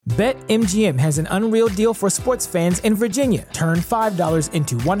BetMGM has an unreal deal for sports fans in Virginia. Turn $5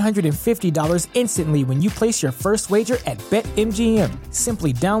 into $150 instantly when you place your first wager at BetMGM.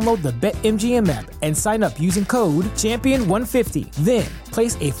 Simply download the BetMGM app and sign up using code Champion150. Then,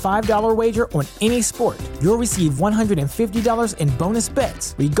 place a $5 wager on any sport. You'll receive $150 in bonus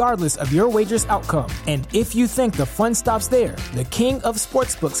bets, regardless of your wager's outcome. And if you think the fun stops there, the King of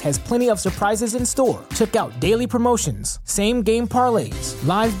Sportsbooks has plenty of surprises in store. Check out daily promotions, same-game parlays,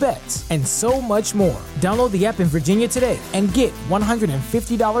 live bets, and so much more. Download the app in Virginia today and get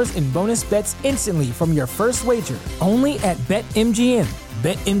 $150 in bonus bets instantly from your first wager. Only at BetMGM.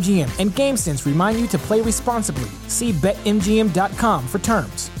 BetMGM and GameSense remind you to play responsibly. See BetMGM.com for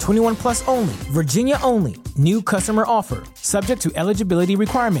terms. 21 plus only. Virginia only. New customer offer. Subject to eligibility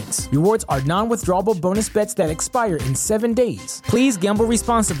requirements. Rewards are non-withdrawable bonus bets that expire in 7 days. Please gamble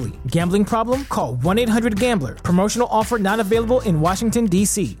responsibly. Gambling problem? Call 1-800-GAMBLER. Promotional offer not available in Washington,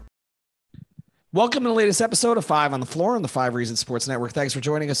 D.C. Welcome to the latest episode of 5 on the Floor on the 5 Reasons Sports Network. Thanks for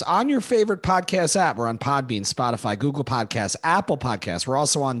joining us on your favorite podcast app. We're on Podbean, Spotify, Google Podcasts, Apple Podcasts. We're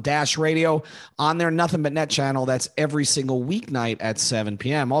also on Dash Radio on their Nothing But Net channel. That's every single weeknight at 7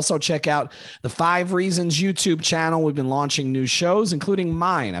 p.m. Also, check out the 5 Reasons YouTube channel. We've been launching new shows, including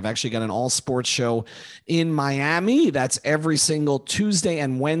mine. I've actually got an all-sports show in Miami. That's every single Tuesday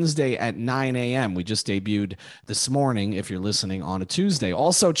and Wednesday at 9 a.m. We just debuted this morning if you're listening on a Tuesday.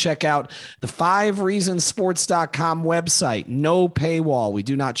 Also, check out the 5reasonsports.com website. No paywall. We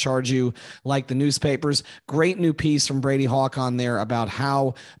do not charge you like the newspapers. Great new piece from Brady Hawk on there about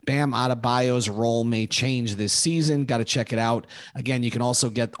how Bam Adebayo's role may change this season. Got to check it out. Again, you can also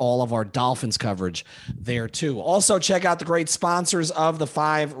get all of our Dolphins coverage there too. Also, check out the great sponsors of the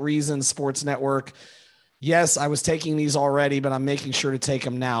 5 Reasons Sports Network. Yes, I was taking these already, but I'm making sure to take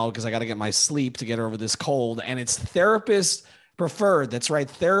them now because I got to get my sleep to get over this cold. And it's Therapist Preferred. That's right.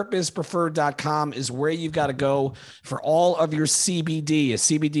 Therapistpreferred.com is where you've got to go for all of your CBD, a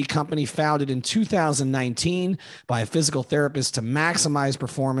CBD company founded in 2019 by a physical therapist to maximize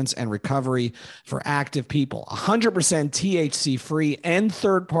performance and recovery for active people. 100% THC free and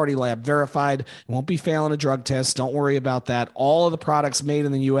third-party lab verified. Won't be failing a drug test. Don't worry about that. All of the products made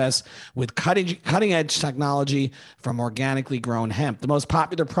in the U.S. with cutting-edge technology from organically grown hemp. The most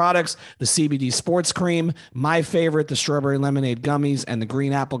popular products, the CBD sports cream, my favorite, the strawberry lemonade gummies and the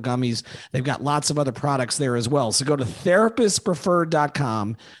green apple gummies. They've got lots of other products there as well. So go to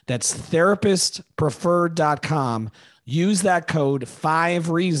therapistpreferred.com. That's therapistpreferred.com. Use that code 5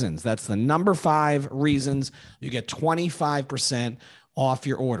 Reasons. That's the number 5 Reasons. You get 25% off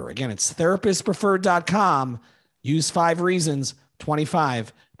your order. Again, it's therapistpreferred.com. Use 5 Reasons,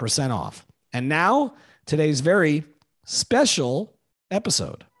 25% off. And now, today's very special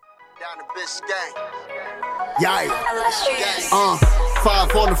episode. Down the bitch gang. Yeah,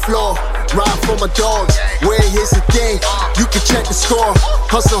 5 on the floor, ride for my dogs. Where here's the thing, you can check the score.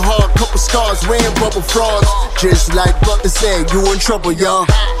 Hustle hard, couple scars, wearing bubble frogs. Just like Buck said, you in trouble, y'all.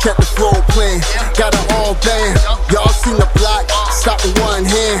 Kept the floor playing, got it all band. Y'all seen the block, stop with one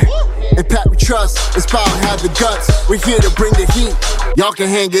hand. And Pat we trust, it's power, have the guts. We're here to bring the heat, y'all can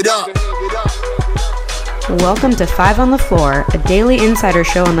hang it up. Welcome to 5 on the Floor, a daily insider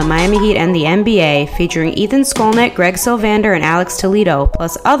show on the Miami Heat and the NBA, featuring Ethan Skolnick, Greg Sylvander, and Alex Toledo,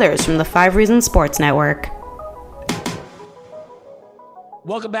 plus others from the 5 Reasons Sports Network.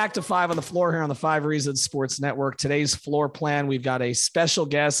 Welcome back to 5 on the Floor here on the 5 Reasons Sports Network. Today's floor plan, we've got a special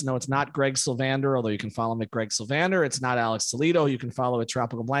guest. No, it's not Greg Sylvander, although you can follow him at Greg Sylvander. It's not Alex Toledo. You can follow at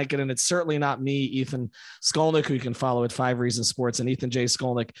Tropical Blanket. And it's certainly not me, Ethan Skolnick, who you can follow at 5 Reasons Sports, and Ethan J.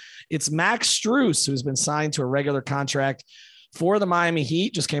 Skolnick. It's Max Strus, who's been signed to a regular contract for the Miami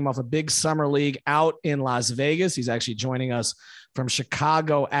Heat. Just came off a big summer league out in Las Vegas. He's actually joining us from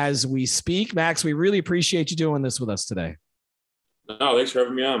Chicago as we speak. Max, we really appreciate you doing this with us today. No, thanks for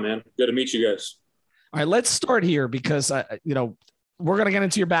having me on, man. Good to meet you guys. All right, let's start here because, we're going to get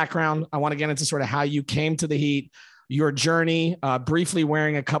into your background. I want to get into sort of how you came to the Heat, your journey, briefly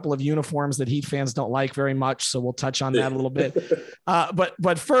wearing a couple of uniforms that Heat fans don't like very much. So we'll touch on that a little bit.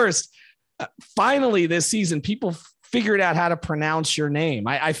 But first, finally this season, people figured out how to pronounce your name.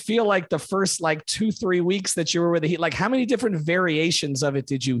 I feel like the first 2-3 weeks that you were with the Heat, how many different variations of it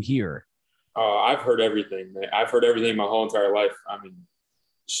did you hear? I've heard everything, man. I've heard everything my whole entire life. I mean,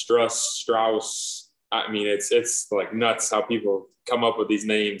 Strus. I mean, it's like nuts how people come up with these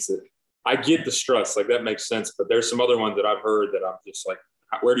names. I get the Strus, that makes sense. But there's some other ones that I've heard that I'm just like,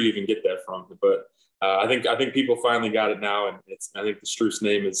 where do you even get that from? But I think people finally got it now, and I think the Strus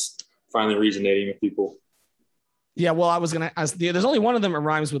name is finally resonating with people. Yeah, well, I was going to ask. There's only one of them that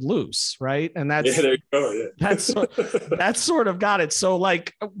rhymes with loose, right? And that's there you go. Yeah. that's sort of got it. So,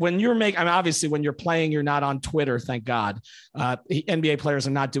 like when you're making, I mean, obviously, when you're playing, you're not on Twitter. Thank God. NBA players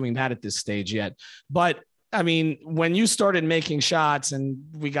are not doing that at this stage yet. But I mean, when you started making shots, and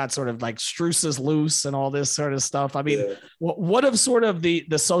we got sort of like Strus is loose and all this sort of stuff. I mean, what of sort of the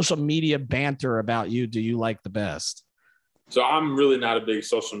social media banter about you do you like the best? So I'm really not a big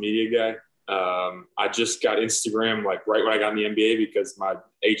social media guy. I just got Instagram like right when I got in the NBA because my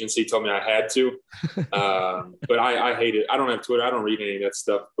agency told me I had to. But I hate it. I don't have Twitter. I don't read any of that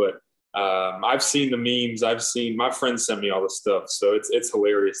stuff. But I've seen the memes. I've seen my friends send me all the stuff. So it's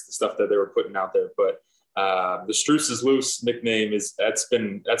hilarious, the stuff that they were putting out there. But the Strus is loose nickname that's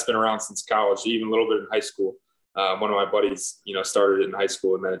been around since college, even a little bit in high school. One of my buddies, started it in high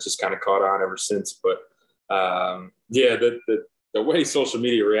school, and then it just kind of caught on ever since. But the way social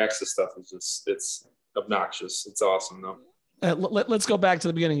media reacts to stuff is it's obnoxious. It's awesome though. Let's go back to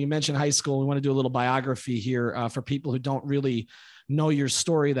the beginning. You mentioned high school. We want to do a little biography here for people who don't really know your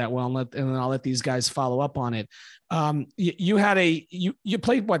story that well, and then I'll let these guys follow up on it. You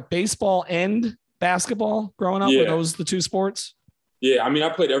played what, baseball and basketball growing up? Yeah. Were those the two sports? Yeah, I mean, I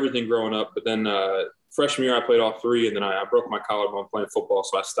played everything growing up, but then freshman year I played all three, and then I broke my collarbone playing football,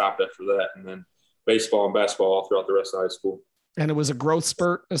 so I stopped after that, and then baseball and basketball all throughout the rest of high school. And it was a growth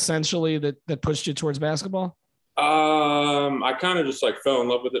spurt essentially that pushed you towards basketball? I kind of just like fell in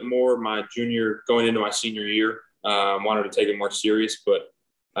love with it more going into my senior year. Wanted to take it more serious, but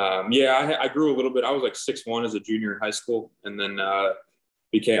I grew a little bit. I was like 6'1" as a junior in high school, and then I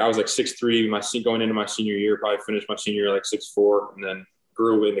was like 6'3" going into my senior year. Probably finished my senior year like 6'4", and then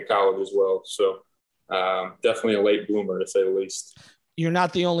grew into college as well. So definitely a late bloomer, to say the least. You're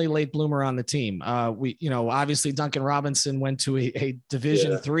not the only late bloomer on the team. Obviously Duncan Robinson went to a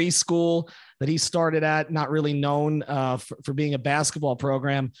Division III school that he started at, not really known for being a basketball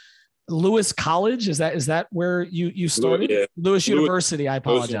program. Lewis College, is that where you started? Lewis University. I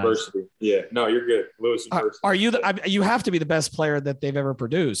apologize. Lewis University. Yeah, no, you're good. Lewis University. Are you you have to be the best player that they've ever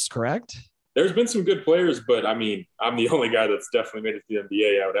produced, correct? There's been some good players, but I mean, I'm the only guy that's definitely made it to the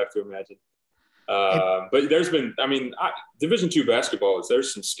NBA, I would have to imagine. But there's been, Division II basketball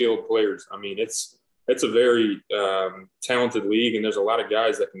there's some skilled players. I mean, it's a very talented league, and there's a lot of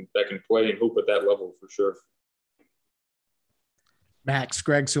guys that can play and hoop at that level for sure. Max,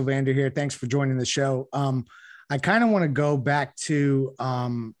 Greg Sylvander here. Thanks for joining the show. I kind of want to go back to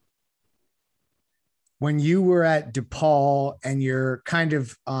when you were at DePaul and you're kind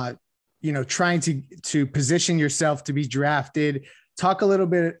of, trying to position yourself to be drafted. Talk a little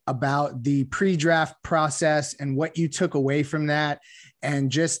bit about the pre-draft process and what you took away from that,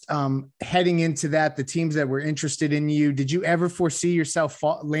 and just heading into that, the teams that were interested in you. Did you ever foresee yourself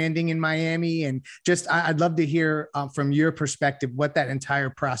landing in Miami? And just, I'd love to hear from your perspective what that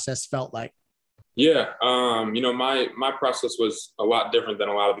entire process felt like. Yeah. My process was a lot different than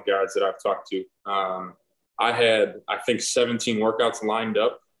a lot of the guys that I've talked to. I had, I think, 17 workouts lined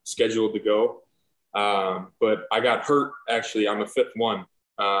up, scheduled to go. But I got hurt actually on the fifth one.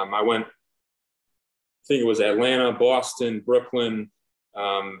 I went, I think it was Atlanta, Boston, Brooklyn.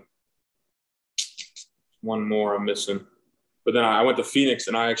 One more I'm missing. But then I went to Phoenix,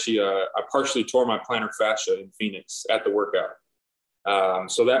 and I actually, I partially tore my plantar fascia in Phoenix at the workout.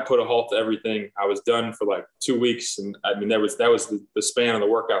 So that put a halt to everything. I was done for like 2 weeks. And I mean, that was the span of the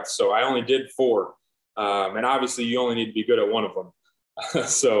workouts. So I only did 4. And obviously you only need to be good at one of them.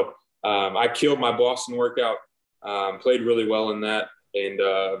 So I killed my Boston workout, played really well in that. And,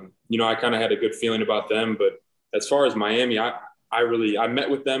 I kind of had a good feeling about them. But as far as Miami, I met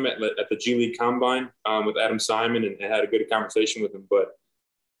with them at the G League Combine with Adam Simon and had a good conversation with him. But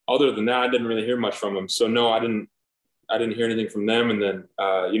other than that, I didn't really hear much from him. So no, I didn't hear anything from them. And then,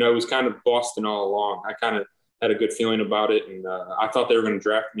 it was kind of Boston all along. I kind of had a good feeling about it. And I thought they were going to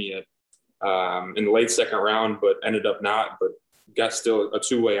draft me in the late second round, but ended up not. But got still a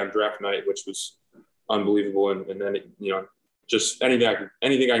 2-way on draft night, which was unbelievable. And then, just anything I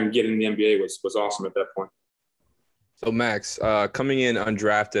can get in the NBA was awesome at that point. So Max, coming in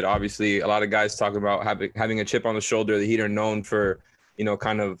undrafted, obviously a lot of guys talk about having a chip on the shoulder. The Heat are known for,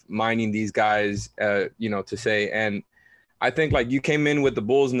 kind of mining these guys, to say. And I think like you came in with the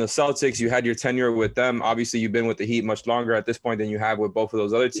Bulls and the Celtics, you had your tenure with them. Obviously you've been with the Heat much longer at this point than you have with both of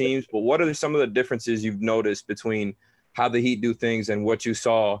those other teams. But what are some of the differences you've noticed between how the Heat do things and what you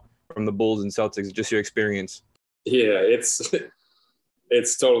saw from the Bulls and Celtics, just your experience? Yeah,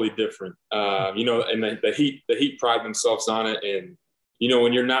 it's totally different. And the Heat pride themselves on it. And,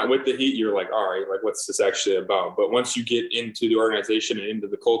 when you're not with the Heat, you're like, all right, like what's this actually about? But once you get into the organization and into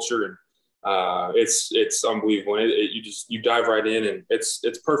the culture and It's unbelievable. And you dive right in, and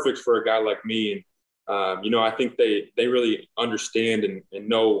it's perfect for a guy like me. And I think they really understand and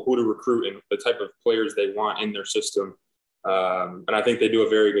know who to recruit and the type of players they want in their system. And I think they do a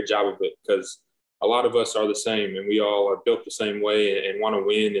very good job of it, because a lot of us are the same, and we all are built the same way and want to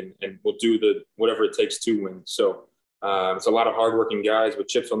win, and we'll do whatever it takes to win. So it's a lot of hardworking guys with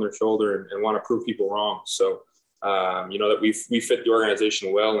chips on their shoulder and want to prove people wrong. So that we fit the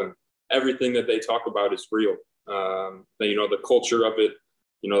organization well, and everything that they talk about is real. The culture of it,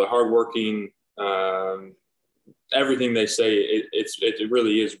 the hardworking, everything they say, it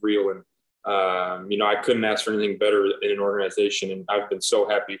really is real. And I couldn't ask for anything better in an organization, and I've been so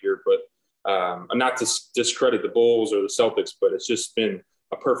happy here. But not to discredit the Bulls or the Celtics, but it's just been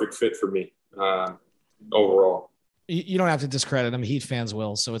a perfect fit for me overall. You don't have to discredit them. Heat fans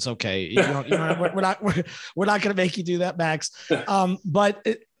will, so it's okay. We're not going to make you do that, Max. But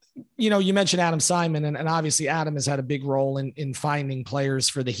you mentioned Adam Simon, and obviously Adam has had a big role in finding players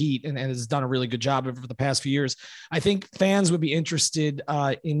for the Heat and has done a really good job over the past few years. I think fans would be interested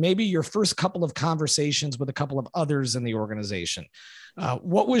in maybe your first couple of conversations with a couple of others in the organization.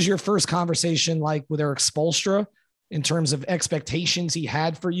 What was your first conversation like with Eric Spoelstra in terms of expectations he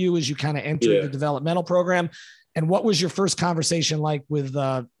had for you as you kind of entered the developmental program? And what was your first conversation like with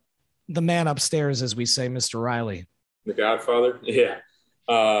the man upstairs, as we say, Mr. Riley? The Godfather? Yeah.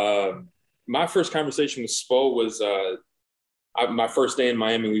 My first conversation with Spo was my first day in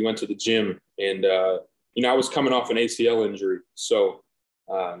Miami. We went to the gym, and I was coming off an ACL injury. So,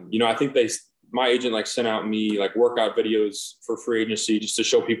 I think my agent sent out me workout videos for free agency just to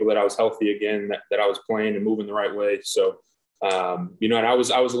show people that I was healthy again, that I was playing and moving the right way. So, and I was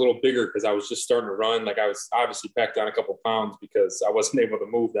a little bigger because I was just starting to run. I was obviously packed on a couple of pounds because I wasn't able to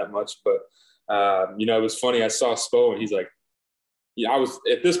move that much. But, it was funny. I saw Spo, and he's like, I was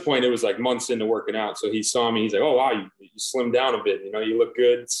at this point, it was months into working out. So he saw me, he's like, "Oh, wow, you slimmed down a bit, you look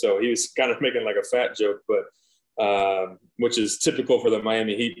good." So he was kind of making a fat joke, but which is typical for the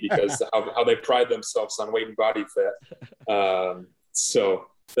Miami Heat because how they pride themselves on weight and body fat. So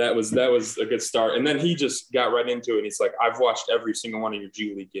that was a good start. And then he just got right into it. And he's like, "I've watched every single one of your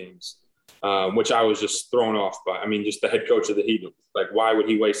G League games," which I was just thrown off by. I mean, just the head coach of the Heat, why would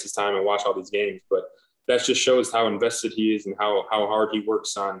he waste his time and watch all these games? But that just shows how invested he is and how hard he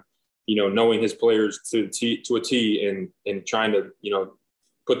works on, knowing his players to a T and trying to,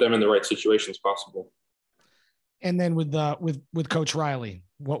 put them in the right situations possible. And then with Coach Riley,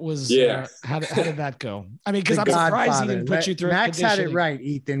 what was, how did that go? I mean, because I'm surprised he didn't put you through. Max had it right,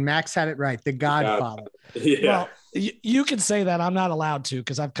 Ethan. Max had it right. The Godfather. Yeah. Well, you can say that. I'm not allowed to,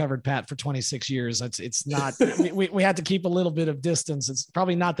 because I've covered Pat for 26 years. It's not, we had to keep a little bit of distance. It's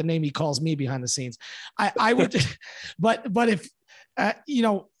probably not the name he calls me behind the scenes. I would, but if,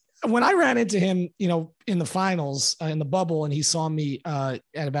 when I ran into him, in the finals, in the bubble, and he saw me at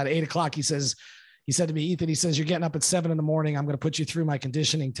about 8:00, he said to me, "Ethan," he says, "you're getting up at 7 a.m. I'm going to put you through my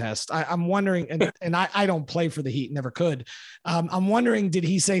conditioning test." I'm wondering, and I don't play for the Heat, never could. I'm wondering, did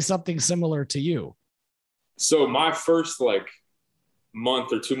he say something similar to you? So my first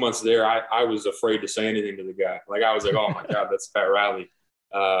month or 2 months there, I was afraid to say anything to the guy. I was like, "Oh my God, that's Pat Riley."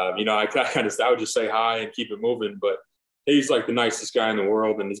 I would just say hi and keep it moving. But he's the nicest guy in the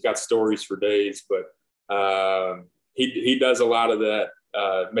world, and he's got stories for days. But he does a lot of that.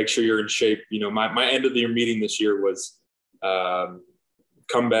 Make sure you're in shape. My end of the year meeting this year was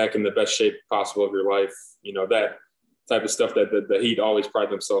come back in the best shape possible of your life. That type of stuff that the Heat always pride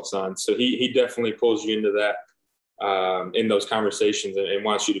themselves on. So he definitely pulls you into that in those conversations and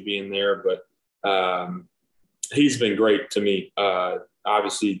wants you to be in there. But he's been great to me.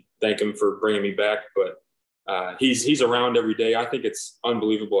 Obviously, thank him for bringing me back. But he's around every day. I think it's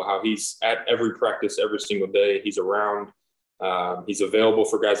unbelievable how he's at every practice every single day. He's around. He's available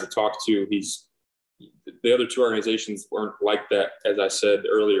for guys to talk to. The other two organizations weren't like that, as I said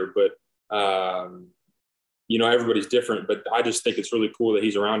earlier, but everybody's different, but I just think it's really cool that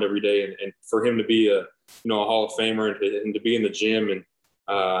he's around every day, and for him to be a Hall of Famer and to be in the gym and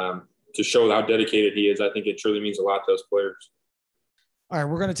to show how dedicated he is, I think it truly means a lot to those players. All right,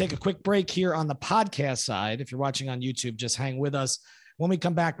 we're going to take a quick break here on the podcast side. If you're watching on YouTube, just hang with us. When we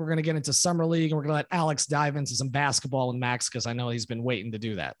come back, we're going to get into Summer League, and we're going to let Alex dive into some basketball and Max, because I know he's been waiting to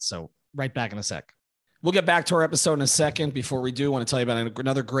do that. So right back in a sec. We'll get back to our episode in a second. Before we do, I want to tell you about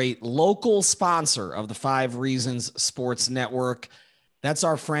another great local sponsor of the 5 Reasons Sports Network. That's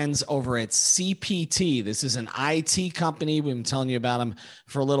our friends over at CPT. This is an IT company. We've been telling you about them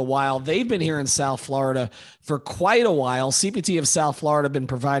for a little while. They've been here in South Florida for quite a while. CPT of South Florida have been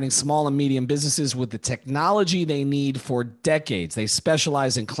providing small and medium businesses with the technology they need for decades. They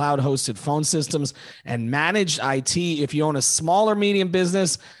specialize in cloud-hosted phone systems and managed IT. If you own a small or medium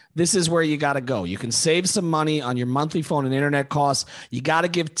business, this is where you got to go. You can save some money on your monthly phone and internet costs. You got to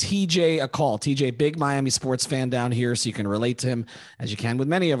give TJ a call. TJ, big Miami sports fan down here, so you can relate to him as you can with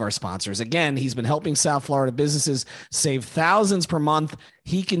many of our sponsors. Again, he's been helping South Florida businesses save thousands per month.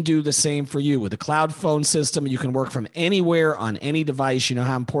 He can do the same for you. With a cloud phone system, you can work from anywhere on any device. You know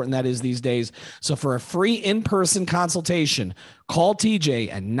how important that is these days. So for a free in-person consultation, call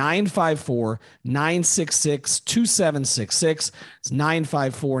TJ at 954-966-2766. It's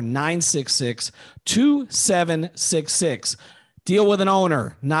 954-966-2766. Deal with an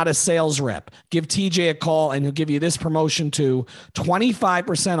owner, not a sales rep. Give TJ a call and he'll give you this promotion too.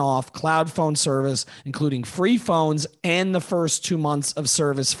 25% off cloud phone service, including free phones and the first 2 months of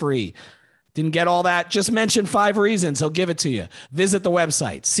service free. Didn't get all that? Just mention 5 reasons. He'll give it to you. Visit the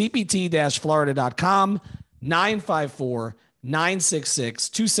website, cpt-florida.com,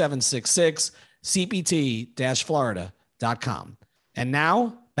 954-966-2766, cpt-florida.com. And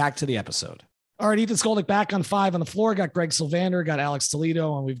now back to the episode. All right, Ethan Skolnick back on 5 on the floor. Got Greg Sylvander, got Alex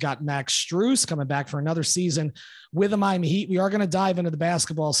Toledo, and we've got Max Strus coming back for another season with the Miami Heat. We are going to dive into the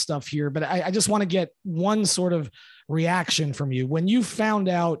basketball stuff here, but I just want to get one sort of reaction from you. When you found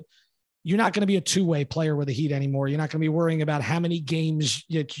out you're not going to be a two-way player with the Heat anymore, you're not going to be worrying about how many games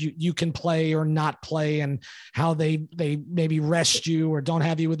you can play or not play and how they maybe rest you or don't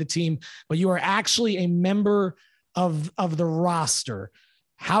have you with the team, but you are actually a member of the roster.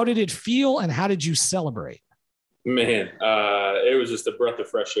 How did it feel and how did you celebrate? Man, it was just a breath of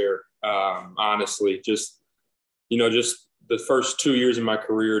fresh air. Honestly, just the first 2 years of my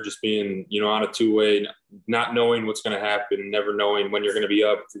career, just being, on a two-way, not knowing what's going to happen, never knowing when you're going to be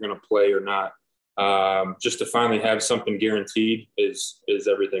up, if you're going to play or not. Just to finally have something guaranteed is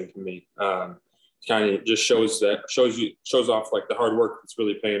everything to me. Kind of just shows off like the hard work that's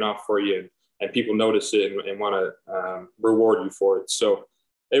really paying off for you, and people notice it and want to reward you for it. So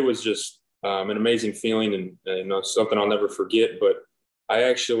it was just an amazing feeling and something I'll never forget. But I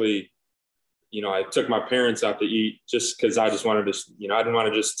actually, I took my parents out to eat just because I just wanted to, I didn't want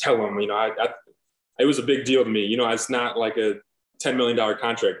to just tell them, it was a big deal to me. It's not like a $10 million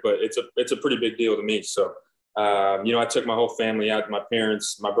contract, but it's a pretty big deal to me. So, I took my whole family out, my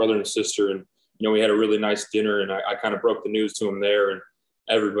parents, my brother and sister, and, we had a really nice dinner, and I kind of broke the news to them there, and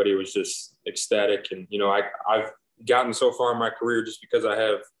everybody was just ecstatic. And, I've gotten so far in my career just because I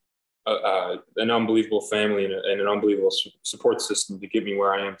have an unbelievable family and an unbelievable support system to get me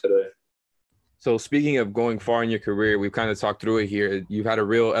where I am today. So speaking of going far in your career, we've kind of talked through it here. You've had a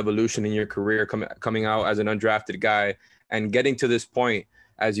real evolution in your career coming out as an undrafted guy and getting to this point,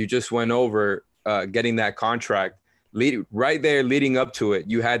 as you just went over, getting that contract. Right there leading up to it,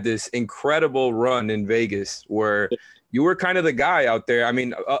 you had this incredible run in Vegas where you were kind of the guy out there. I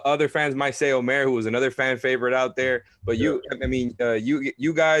mean, other fans might say Omer, who was another fan favorite out there, but you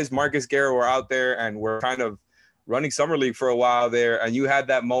guys, Marcus Garrett, were out there and were kind of running summer league for a while there. And you had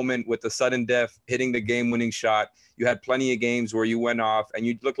that moment with the sudden death, hitting the game-winning shot. You had plenty of games where you went off and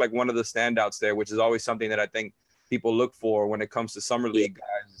you looked like one of the standouts there, which is always something that I think people look for when it comes to summer league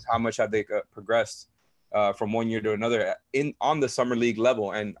guys. How much have they progressed from one year to another on the summer league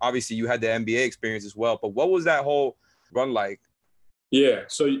level? And obviously you had the NBA experience as well, but what was that whole run like? Yeah,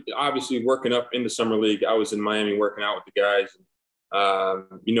 so obviously working up in the summer league, I was in Miami working out with the guys. I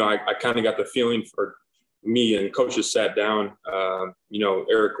kind of got the feeling for me, and coaches sat down,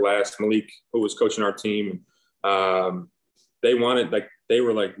 Eric Glass, Malik, who was coaching our team. They were like,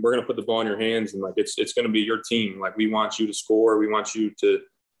 we're going to put the ball in your hands, and like, it's going to be your team. Like, we want you to score. We want you to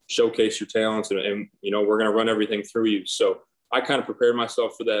showcase your talents, and we're going to run everything through you. So I kind of prepared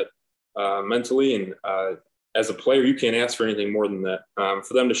myself for that mentally. And as a player, you can't ask for anything more than that.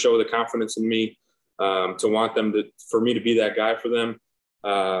 For them to show the confidence in me, to want for me to be that guy for them,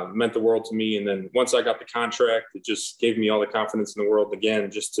 meant the world to me. And then once I got the contract, it just gave me all the confidence in the world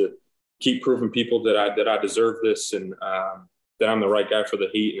again, just to keep proving people that I deserve this, and that I'm the right guy for the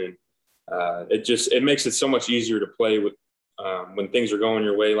Heat. And it makes it so much easier to play with when things are going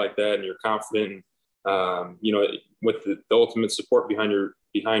your way like that, and you're confident. With the ultimate support behind you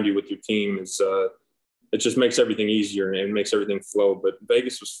with your team, it just makes everything easier and makes everything flow. But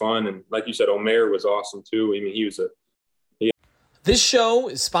Vegas was fun. And like you said, Omer was awesome too. I mean, This show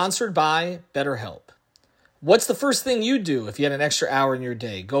is sponsored by BetterHelp. What's the first thing you'd do if you had an extra hour in your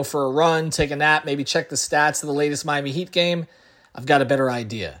day? Go for a run, take a nap, maybe check the stats of the latest Miami Heat game? I've got a better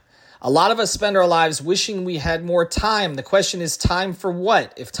idea. A lot of us spend our lives wishing we had more time. The question is, time for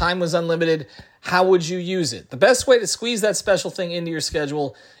what? If time was unlimited, how would you use it? The best way to squeeze that special thing into your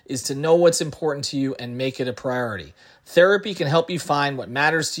schedule is to know what's important to you and make it a priority. Therapy can help you find what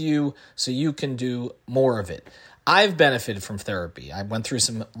matters to you so you can do more of it. I've benefited from therapy. I went through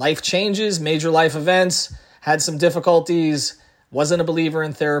some life changes, major life events, had some difficulties, wasn't a believer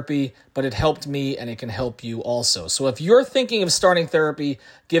in therapy, but it helped me and it can help you also. So if you're thinking of starting therapy,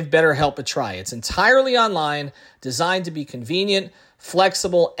 give BetterHelp a try. It's entirely online, designed to be convenient,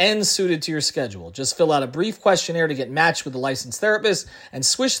 flexible, and suited to your schedule. Just fill out a brief questionnaire to get matched with a licensed therapist and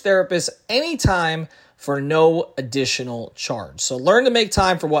switch therapists anytime for no additional charge. So learn to make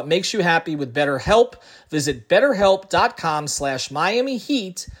time for what makes you happy with BetterHelp. Visit BetterHelp.com/Miami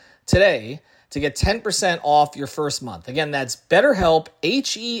Heat today to get 10% off your first month. Again, that's BetterHelp,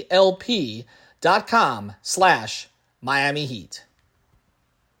 HELP.com/Miami Heat.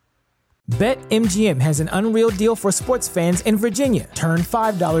 BetMGM has an unreal deal for sports fans in Virginia. Turn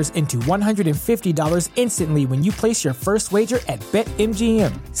 $5 into $150 instantly when you place your first wager at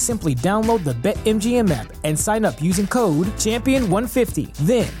BetMGM. Simply download the BetMGM app and sign up using code Champion150.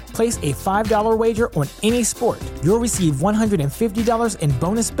 Then, place a $5 wager on any sport. You'll receive $150 in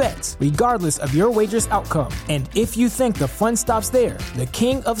bonus bets, regardless of your wager's outcome. And if you think the fun stops there, the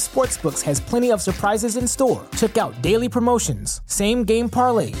King of Sportsbooks has plenty of surprises in store. Check out daily promotions, same-game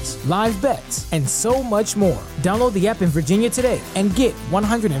parlays, live bets, and so much more. Download the app in Virginia today and get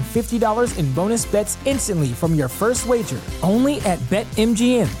 $150 in bonus bets instantly from your first wager. Only at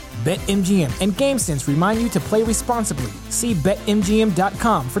BetMGM. BetMGM and GameSense remind you to play responsibly. See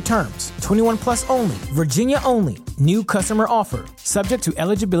BetMGM.com for terms. 21 plus only. Virginia only. New customer offer. Subject to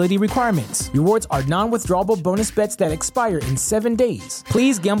eligibility requirements. Rewards are non-withdrawable bonus bets that expire in 7 days.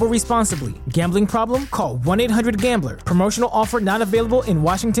 Please gamble responsibly. Gambling problem? Call 1-800-GAMBLER. Promotional offer not available in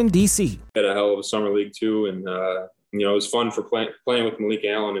Washington, D.C. Had a hell of a summer league too, and it was fun for playing with Malik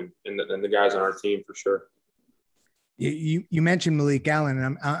Allen and the guys on our team for sure. You mentioned Malik Allen,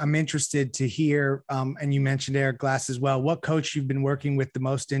 and I'm interested to hear, and you mentioned Eric Glass as well, what coach you've been working with the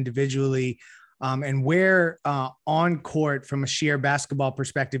most individually, and where on court from a sheer basketball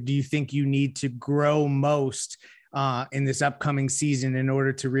perspective do you think you need to grow most in this upcoming season in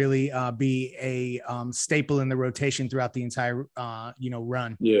order to really be a staple in the rotation throughout the entire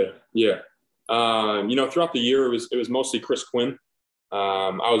run? Yeah. Throughout the year it was mostly Chris Quinn.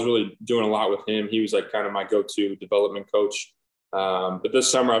 I was really doing a lot with him. He was like kind of my go-to development coach. But this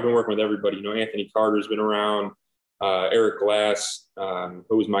summer I've been working with everybody. Anthony Carter's been around, Eric Glass,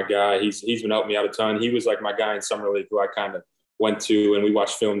 who was my guy. He's been helping me out a ton. He was like my guy in summer league who I kind of went to, and we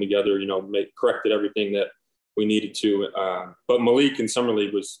watched film together, corrected everything that we needed to. But Malik in summer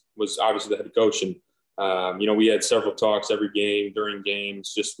league was obviously the head coach. And, we had several talks every game, during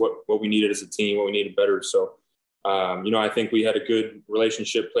games, just what we needed as a team, what we needed better. So, I think we had a good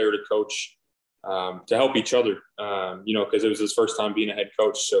relationship, player to coach, to help each other, because it was his first time being a head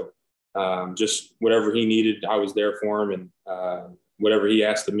coach. So just whatever he needed, I was there for him. And whatever he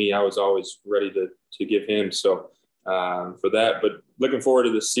asked of me, I was always ready to give him. So for that, but looking forward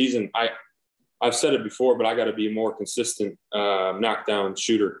to this season, I've said it before, but I got to be a more consistent knockdown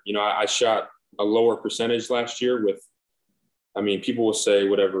shooter. I shot a lower percentage last year people will say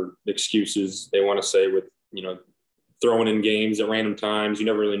whatever excuses they want to say with, throwing in games at random times. You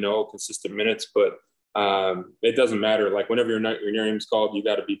never really know consistent minutes, but it doesn't matter. Like whenever your name's called, you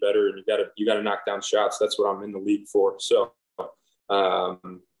got to be better, and you got to knock down shots. That's what I'm in the league for. So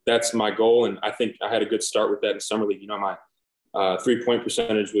that's my goal. And I think I had a good start with that in summer league. My 3-point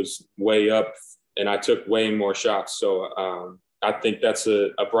percentage was way up, and I took way more shots. So I think that's a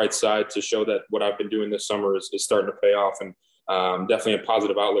bright side to show that what I've been doing this summer is starting to pay off, and definitely a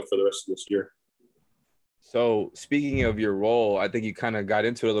positive outlook for the rest of this year. So speaking of your role, I think you kind of got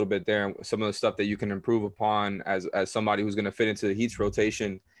into it a little bit there, some of the stuff that you can improve upon as somebody who's going to fit into the Heat's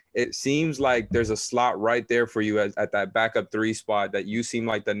rotation. It seems like there's a slot right there for you at that backup 3 spot that you seem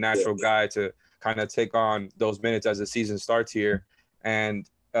like the natural guy to kind of take on those minutes as the season starts here. And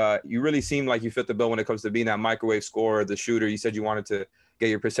you really seem like you fit the bill when it comes to being that microwave scorer, the shooter. You said you wanted to get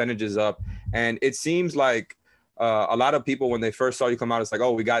your percentages up. And it seems like a lot of people, when they first saw you come out, it's like,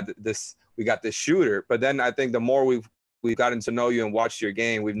 oh, we got this shooter. But then I think the more we've gotten to know you and watched your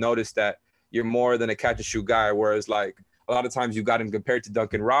game, we've noticed that you're more than a catch and shoot guy. Whereas like a lot of times you've gotten compared to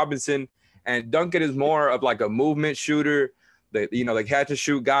Duncan Robinson, and Duncan is more of like a movement shooter, the catch and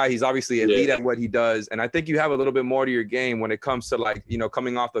shoot guy. He's obviously elite at what he does. And I think you have a little bit more to your game when it comes to like,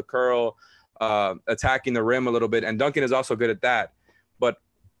 coming off the curl, attacking the rim a little bit. And Duncan is also good at that. But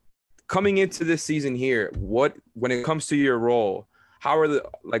coming into this season here, when it comes to your role,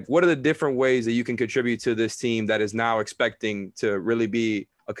 what are the different ways that you can contribute to this team that is now expecting to really be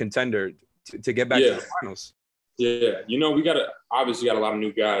a contender to get back to the finals? Yeah. We obviously got a lot of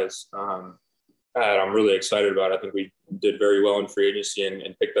new guys that I'm really excited about. I think we did very well in free agency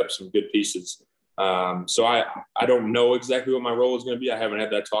and picked up some good pieces. So I don't know exactly what my role is going to be. I haven't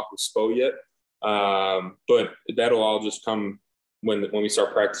had that talk with Spo yet. But that'll all just come when we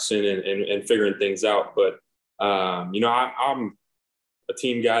start practicing and figuring things out. But, I'm a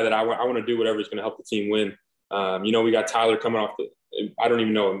team guy that I want to do whatever is going to help the team win. We got Tyler coming off I don't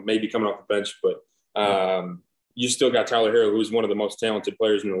even know, maybe coming off the bench, but you still got Tyler Harrell, who's one of the most talented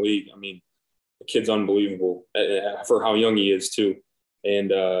players in the league. I mean, the kid's unbelievable for how young he is too.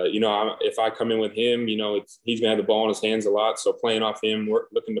 And, if I come in with him, he's going to have the ball in his hands a lot. So playing off him, we're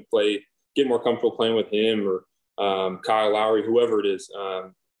looking to get more comfortable playing with him or Kyle Lowry, whoever it is.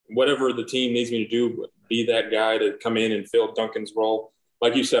 Whatever the team needs me to do, be that guy to come in and fill Duncan's role.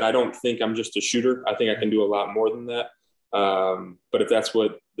 Like you said, I don't think I'm just a shooter. I think I can do a lot more than that. But if that's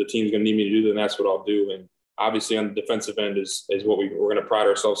what the team's going to need me to do, then that's what I'll do. And obviously on the defensive end is what we're going to pride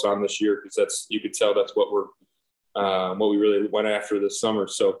ourselves on this year, because you could tell that's what we really went after this summer.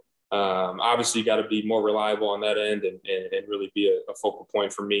 So obviously you got to be more reliable on that end and really be a focal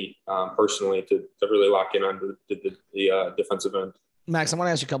point for me personally to really lock in on the defensive end. Max, I want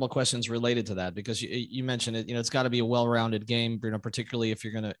to ask you a couple of questions related to that, because you mentioned it. It's got to be a well-rounded game, particularly if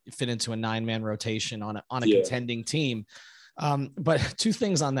you're going to fit into a 9-man rotation on a contending team. But two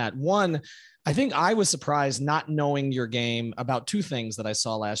things on that. One, I think I was surprised not knowing your game about two things that I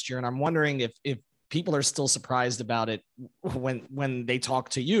saw last year, and I'm wondering if people are still surprised about it when they talk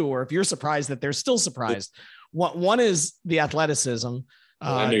to you, or if you're surprised that they're still surprised. One is the athleticism.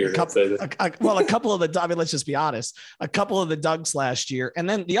 I knew you were going to say that. A couple of let's just be honest, a couple of the Dugs last year. And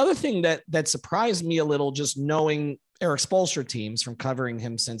then the other thing that surprised me a little, just knowing Eric Spoelstra teams from covering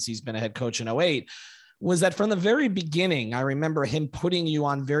him since he's been a head coach in 2008, was that from the very beginning, I remember him putting you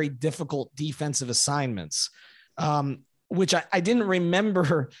on very difficult defensive assignments, which I didn't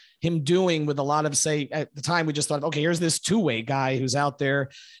remember him doing with a lot of, say, at the time we just thought, okay, here's this two-way guy who's out there.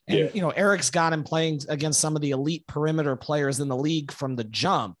 And, Eric's got him playing against some of the elite perimeter players in the league from the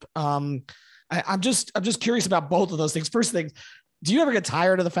jump. I'm just curious about both of those things. First thing, do you ever get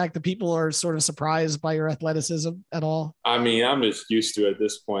tired of the fact that people are sort of surprised by your athleticism at all? I mean, I'm just used to it at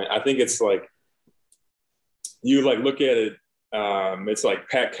this point. I think it's like, you look at it, it's like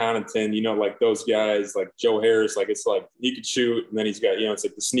Pat Connaughton, like those guys, like Joe Harris, like it's like he could shoot, and then he's got, it's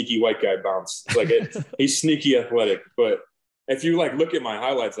like the sneaky white guy bounce. It's like he's sneaky athletic. But if you look at my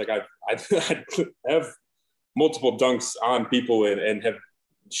highlights, like I have multiple dunks on people and have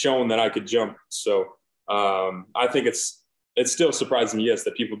shown that I could jump. So I think it's still surprising, yes,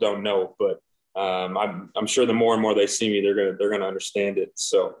 that people don't know, but I'm sure the more and more they see me, they're gonna understand it.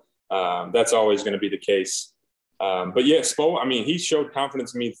 So that's always going to be the case. But yeah, Spo, I mean, he showed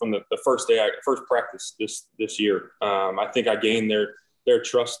confidence in me from the first first practice this year. I think I gained their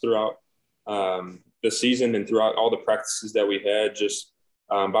trust throughout the season and throughout all the practices that we had, just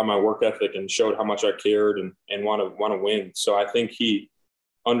by my work ethic, and showed how much I cared and want to win. So I think he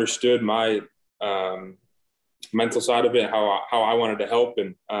understood my mental side of it, how I wanted to help,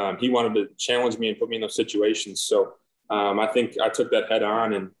 and he wanted to challenge me and put me in those situations. So I think I took that head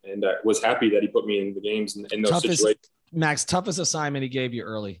on and was happy that he put me in the games in those situations. Max, toughest assignment he gave you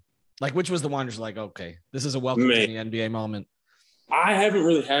early? Like, which was the one you're like, okay, this is a welcome to the NBA moment? I haven't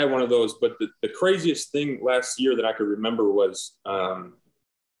really had one of those, but the craziest thing last year that I could remember was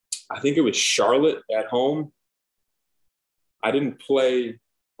I think it was Charlotte at home. I didn't play.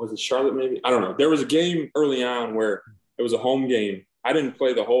 Was it Charlotte maybe? I don't know. There was a game early on where it was a home game. I didn't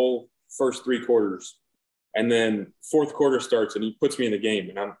play the whole first 3 quarters. And then fourth quarter starts and he puts me in the game,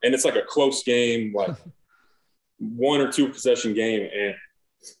 and it's like a close game, like 1 or 2 possession game. And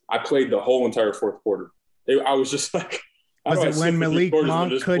I played the whole entire fourth quarter. I was just like, was it when Malik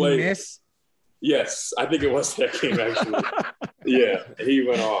Monk couldn't miss? Yes. I think it was that game actually. Yeah. He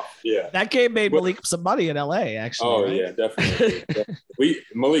went off. Yeah. That game made Malik some money in LA actually. Oh right? Yeah, definitely.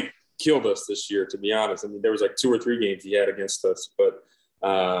 Malik killed us this year, to be honest. I mean, there was like 2 or 3 games he had against us, but,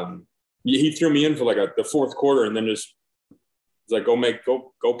 he threw me in for the fourth quarter, and then just was like,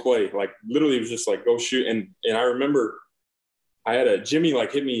 go play. Like literally, it was just like, go shoot. And I remember I had a Jimmy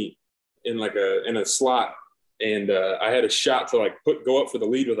hit me in a slot, and I had a shot to go up for the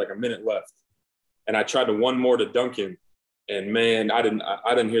lead with a minute left, and I tried to one more to Duncan, and man, I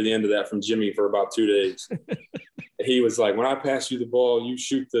didn't hear the end of that from Jimmy for about 2 days. He was like, when I pass you the ball, you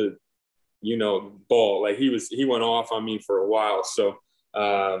shoot the ball. Like he went off on me for a while. So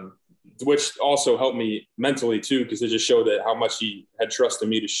which also helped me mentally too, because it just showed that how much he had trusted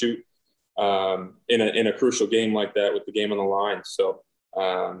me to shoot in a crucial game like that with the game on the line. So,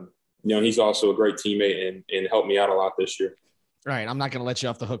 he's also a great teammate and helped me out a lot this year. All right. I'm not going to let you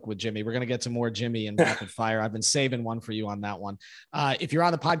off the hook with Jimmy. We're going to get to more Jimmy and rapid fire. I've been saving one for you on that one. If you're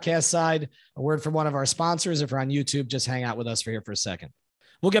on the podcast side, a word from one of our sponsors. If you're on YouTube, just hang out with us for a second.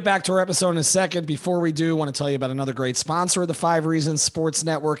 We'll get back to our episode in a second. Before we do, I want to tell you about another great sponsor of the 5 Reasons Sports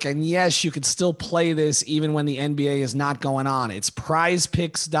Network. And yes, you can still play this even when the NBA is not going on. It's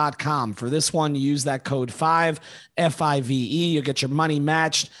prizepicks.com. For this one, you use that code 5, F-I-V-E. You'll get your money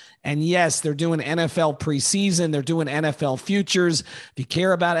matched. And yes, they're doing NFL preseason. They're doing NFL futures. If you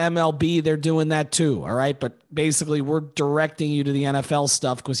care about MLB, they're doing that too. All right. But basically, we're directing you to the NFL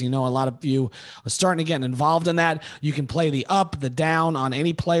stuff because, a lot of you are starting to get involved in that. You can play the up, the down on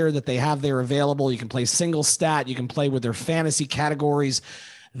any player that they have there available. You can play single stat. You can play with their fantasy categories.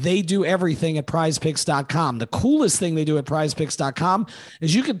 They do everything at prizepicks.com. The coolest thing they do at prizepicks.com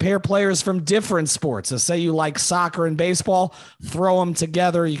is you can pair players from different sports. So say you like soccer and baseball, throw them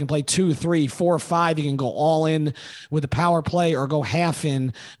together. You can play 2, 3, 4, 5. You can go all in with the power play or go half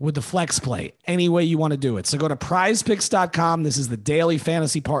in with the flex play. Any way you want to do it. So go to prizepicks.com. This is the daily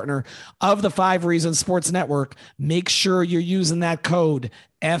fantasy partner of the 5 Reasons Sports Network. Make sure you're using that code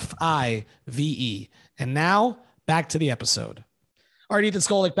FIVE. And now back to the episode. All right, Ethan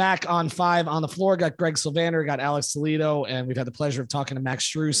Skolnick back on 5 on the floor. Got Greg Sylvander, got Alex Toledo, and we've had the pleasure of talking to Max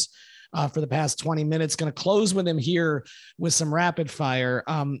Strus for the past 20 minutes. Going to close with him here with some rapid fire.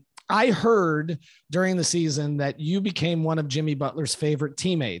 I heard during the season that you became one of Jimmy Butler's favorite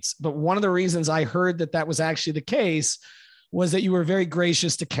teammates, but one of the reasons I heard that was actually the case was that you were very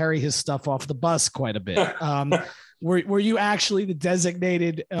gracious to carry his stuff off the bus quite a bit. Were you actually the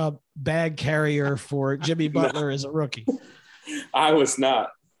designated bag carrier for Jimmy Butler as a rookie? I was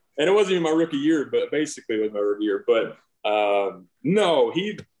not. And it wasn't even my rookie year, but basically it was my rookie year. But no,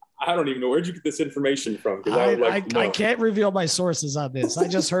 I don't even know. Where'd you get this information from? I can't reveal my sources on this. I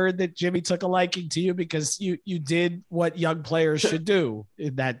just heard that Jimmy took a liking to you because you did what young players should do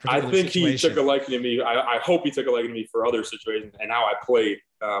in that particular I think situation. He took a liking to me. I hope he took a liking to me for other situations and how I played.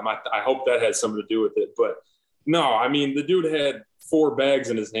 I hope that had something to do with it. But no, I mean, the dude had 4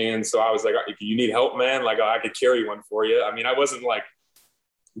 bags in his hands. So I was like, if you need help, man, like I could carry one for you. I mean, I wasn't like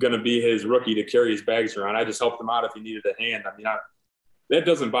going to be his rookie to carry his bags around. I just helped him out if he needed a hand. I mean, that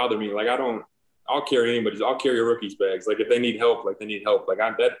doesn't bother me. Like I'll carry anybody's. I'll carry a rookie's bags. Like if they need help, they need help. Like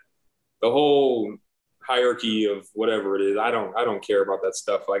the whole hierarchy of whatever it is, I don't care about that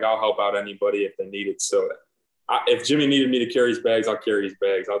stuff. Like I'll help out anybody if they need it. So if Jimmy needed me to carry his bags, I'll carry his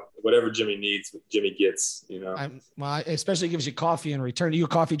bags. Whatever Jimmy needs, Jimmy gets, Especially gives you coffee in return. Are you a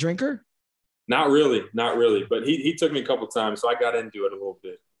coffee drinker? Not really. But he took me a couple times, so I got into it a little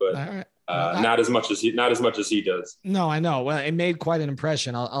bit. But right. Not as much as he does. No, I know. Well, it made quite an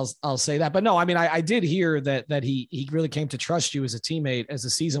impression. I'll say that. But no, I mean, I did hear that he really came to trust you as a teammate as the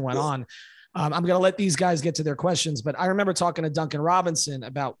season went on. I'm going to let these guys get to their questions, but I remember talking to Duncan Robinson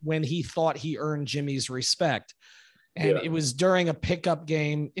about when he thought he earned Jimmy's respect. And it was during a pickup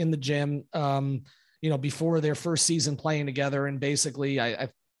game in the gym, before their first season playing together. And basically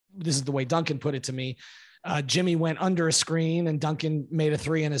this is the way Duncan put it to me. Jimmy went under a screen and Duncan made a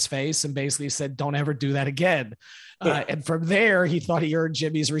 3 in his face and basically said, don't ever do that again. And from there, he thought he earned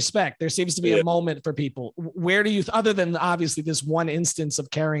Jimmy's respect. There seems to be a moment for people. Where do you, other than obviously this one instance of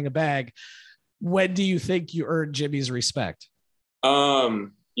carrying a bag, when do you think you earned Jimmy's respect? I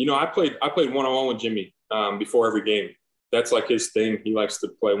played one-on-one with Jimmy before every game. That's like his thing. He likes to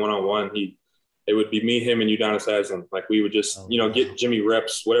play one-on-one. It would be me, him, and Udonis Haslem. Like we would just, get Jimmy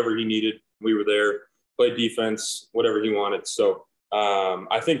reps, whatever he needed. We were there, play defense, whatever he wanted. So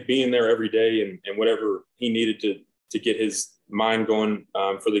I think being there every day and whatever he needed to get his mind going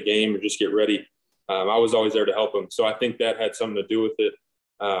for the game or just get ready, I was always there to help him. So I think that had something to do with it.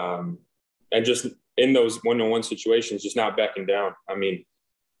 And just in those one-on-one situations, just not backing down. I mean,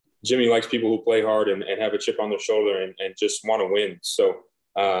 Jimmy likes people who play hard and have a chip on their shoulder and just want to win. So,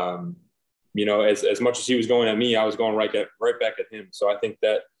 as much as he was going at me, I was going right back at him. So I think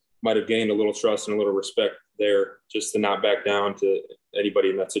that might have gained a little trust and a little respect there just to not back down to anybody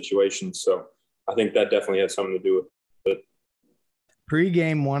in that situation. So I think that definitely had something to do with it.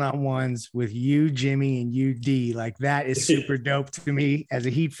 Pre-game one-on-ones with you, Jimmy, and you, D, like that is super dope to me as a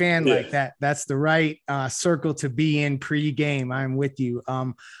Heat fan. Yeah. Like that's the right circle to be in pre-game. I'm with you.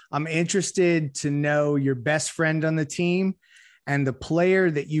 I'm interested to know your best friend on the team and the player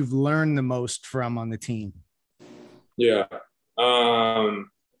that you've learned the most from on the team. Yeah.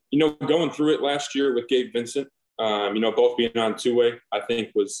 Going through it last year with Gabe Vincent, both being on two-way, I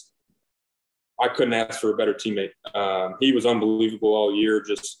think was I couldn't ask for a better teammate. He was unbelievable all year,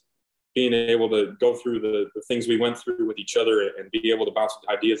 just being able to go through the things we went through with each other and be able to bounce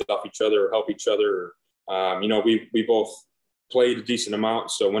ideas off each other or help each other. We both played a decent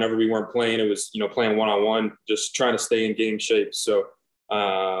amount. So whenever we weren't playing, it was, playing one-on-one, just trying to stay in game shape. So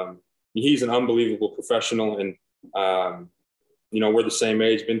he's an unbelievable professional, and, we're the same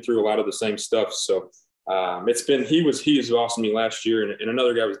age, been through a lot of the same stuff. So he was awesome me last year. And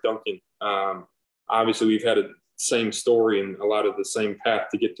another guy was Duncan. Obviously we've had a same story and a lot of the same path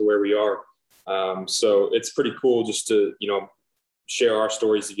to get to where we are. So it's pretty cool just to, share our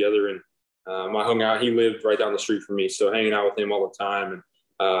stories together. And I hung out, he lived right down the street from me, so hanging out with him all the time.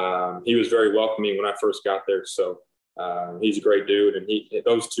 And he was very welcoming when I first got there. So he's a great dude. And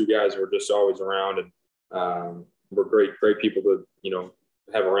those two guys were just always around, and were great people to,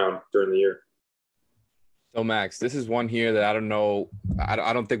 have around during the year. So Max, this is one here that I don't know.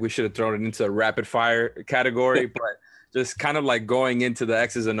 I don't think we should have thrown it into a rapid fire category, but just kind of like going into the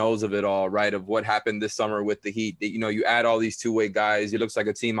X's and O's of it all, right? Of what happened this summer with the Heat. You add all these two-way guys. It looks like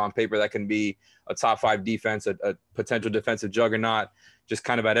a team on paper that can be a top 5 defense, a potential defensive juggernaut. Just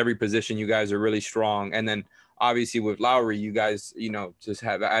kind of at every position, you guys are really strong. And then obviously with Lowry, you guys, just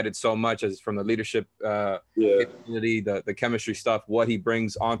have added so much as from the leadership capability, the chemistry stuff, what he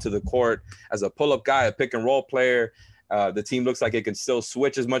brings onto the court as a pull-up guy, a pick and roll player. The team looks like it can still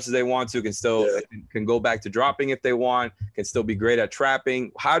switch as much as they want to, can go back to dropping if they want, can still be great at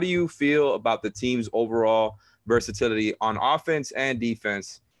trapping. How do you feel about the team's overall versatility on offense and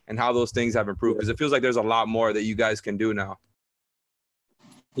defense, and how those things have improved? Because it feels like there's a lot more that you guys can do now.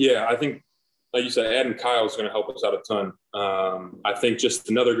 Yeah, I think, like you said, adding Kyle is going to help us out a ton. I think just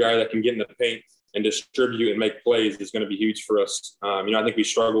another guy that can get in the paint and distribute and make plays is going to be huge for us. I think we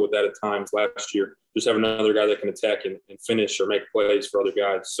struggled with that at times last year. Just have another guy that can attack and finish or make plays for other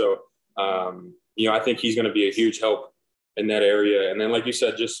guys. So, I think he's going to be a huge help in that area. And then, like you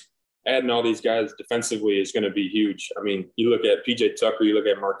said, just adding all these guys defensively is going to be huge. I mean, you look at PJ Tucker, you look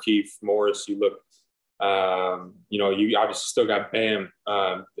at Markieff Morris, you look, you obviously still got Bam,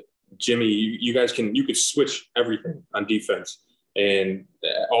 Jimmy. You guys you could switch everything on defense. And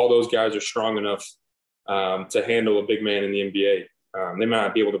all those guys are strong enough to handle a big man in the NBA. They might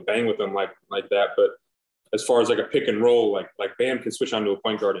not be able to bang with them like that, but as far as like a pick and roll, like Bam can switch onto a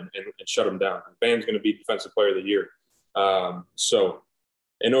point guard and shut him down. Bam's going to be Defensive Player of the Year. So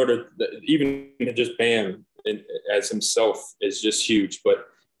in order, even just Bam as himself is just huge. But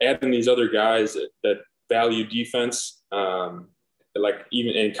adding these other guys that value defense, and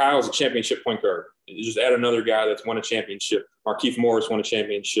Kyle's a championship point guard. You just add another guy that's won a championship. Markieff Morris won a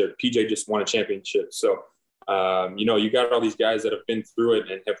championship. PJ just won a championship. So, you got all these guys that have been through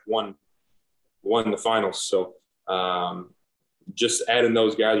it and have won the finals. So, just adding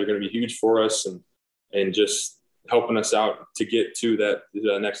those guys are going to be huge for us and just helping us out to get to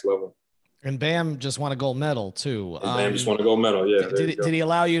the next level. And Bam just won a gold medal too. Bam just won a gold medal. Yeah. Did he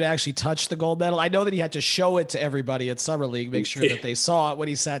allow you to actually touch the gold medal? I know that he had to show it to everybody at Summer League, make sure that they saw it when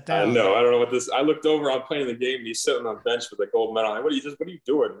he sat down. No, I don't know what this. I looked over. I'm playing the game. And he's sitting on the bench with a gold medal. I'm like, what are you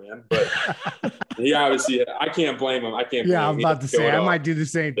doing, man? But he obviously, I can't blame him. Yeah, I'm about to say, I might do the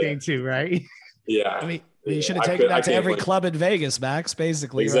same thing too, right? Yeah. I mean, you should have taken that to every club in Vegas, Max,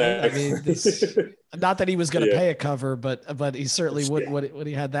 basically. Exactly. Right? I mean, not that he was going to pay a cover, but he certainly would when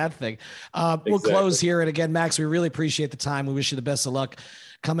he had that thing. We'll close here. And again, Max, we really appreciate the time. We wish you the best of luck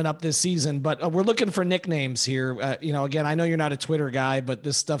coming up this season, but we're looking for nicknames here. Again, I know you're not a Twitter guy, but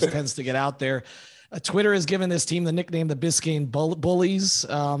this stuff tends to get out there. Twitter has given this team the nickname the Biscayne Bullies.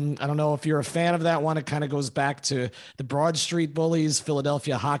 I don't know if you're a fan of that one. It kind of goes back to the Broad Street Bullies,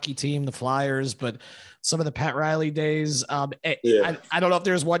 Philadelphia hockey team, the Flyers, but some of the Pat Riley days. I don't know if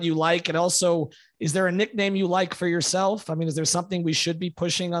there's one you like. And also, is there a nickname you like for yourself? I mean, is there something we should be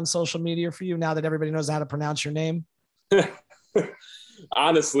pushing on social media for you now that everybody knows how to pronounce your name?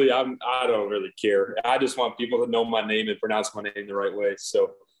 Honestly, I don't really care. I just want people to know my name and pronounce my name the right way.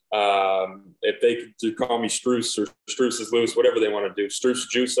 So if they could call me Strus or Strus is loose, whatever they want to do. Strus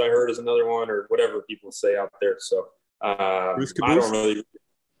Juice, I heard, is another one, or whatever people say out there. So I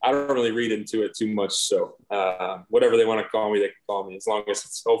don't really read into it too much. So whatever they want to call me, they can call me, as long as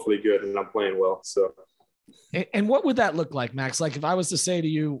it's hopefully good and I'm playing well. So. And what would that look like, Max? Like if I was to say to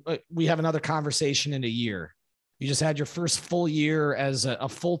you, we have another conversation in a year, you just had your first full year as a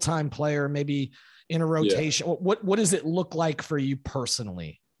full-time player, maybe in a rotation. Yeah. What does it look like for you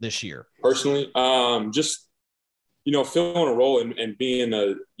personally this year? Personally, just, filling a role and being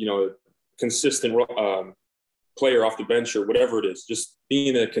a, consistent player off the bench or whatever it is, just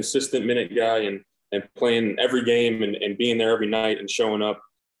being a consistent minute guy and playing every game and being there every night and showing up.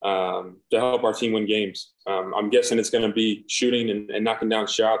 to help our team win games. I'm guessing it's going to be shooting and knocking down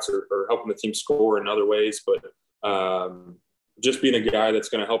shots or helping the team score in other ways. But just being a guy that's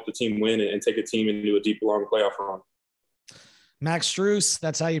going to help the team win and take a team into a deep, long playoff run. Max Strus,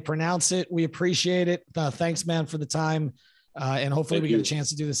 that's how you pronounce it. We appreciate it. Thanks, man, for the time. And hopefully we get a chance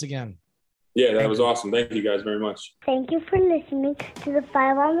to do this again. Yeah, that was awesome. Thank you guys very much. Thank you for listening to the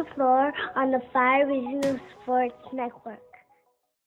Five on the Floor on the 5 Reasons Sports Network.